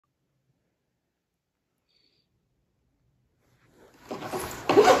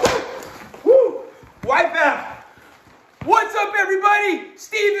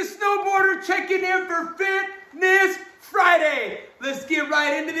Snowboarder checking in for Fitness Friday. Let's get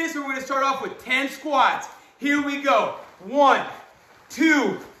right into this. We're going to start off with 10 squats. Here we go. 1,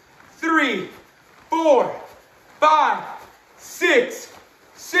 2, 3, 4, 5, 6,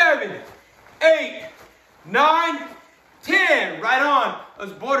 7, 8, 9, 10. Right on.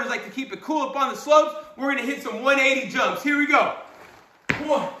 Us boarders like to keep it cool up on the slopes. We're going to hit some 180 jumps. Here we go.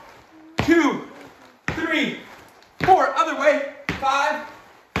 1, 2, 3, 4. Other way. 5,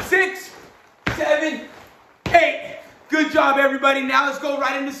 6, 7, 8. Good job, everybody. Now let's go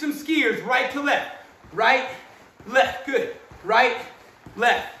right into some skiers. Right to left. Right, left. Good. Right,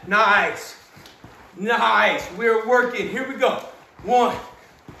 left. Nice. Nice. We're working. Here we go. 1,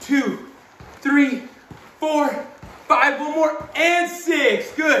 2, 3, 4, 5. One more. And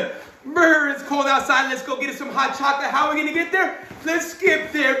 6. Good. Brr, it's cold outside. Let's go get us some hot chocolate. How are we going to get there? Let's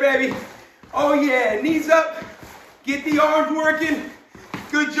skip there, baby. Oh, yeah. Knees up. Get the arms working.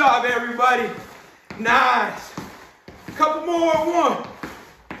 Good job, everybody. Nice. A couple more. 1,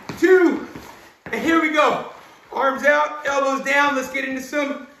 2. And here we go. Arms out, elbows down. Let's get into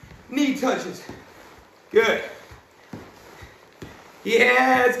some knee touches. Good.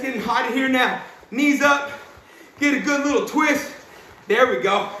 Yeah, it's getting hot in here now. Knees up. Get a good little twist. There we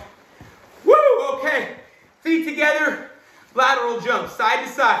go. Woo, okay. Feet together. Lateral jump, side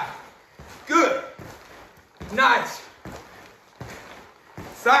to side. Good. Nice.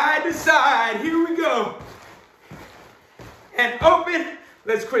 Side to side. Here we go. And open.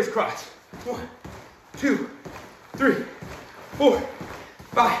 Let's crisscross. 1, 2, 3, 4,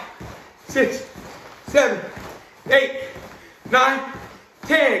 5, 6, 7, 8, 9,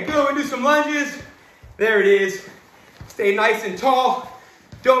 10. Good. We do some lunges. There it is. Stay nice and tall.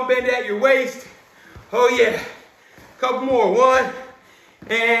 Don't bend at your waist. Oh yeah. Couple more. 1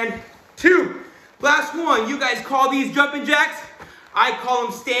 and 2. Last one. You guys call these jumping jacks. I call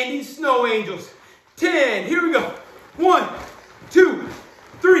them standing snow angels. 10. Here we go. 1, 2,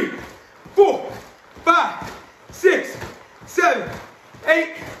 3, 4, 5, 6, 7, 8,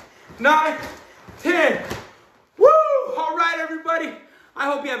 9, 10. Woo! All right, everybody. I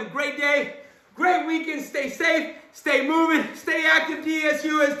hope you have a great day, great weekend. Stay safe, stay moving, stay active,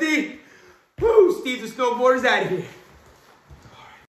 DSUSD. Woo! Steve the Snowboarder's out of here.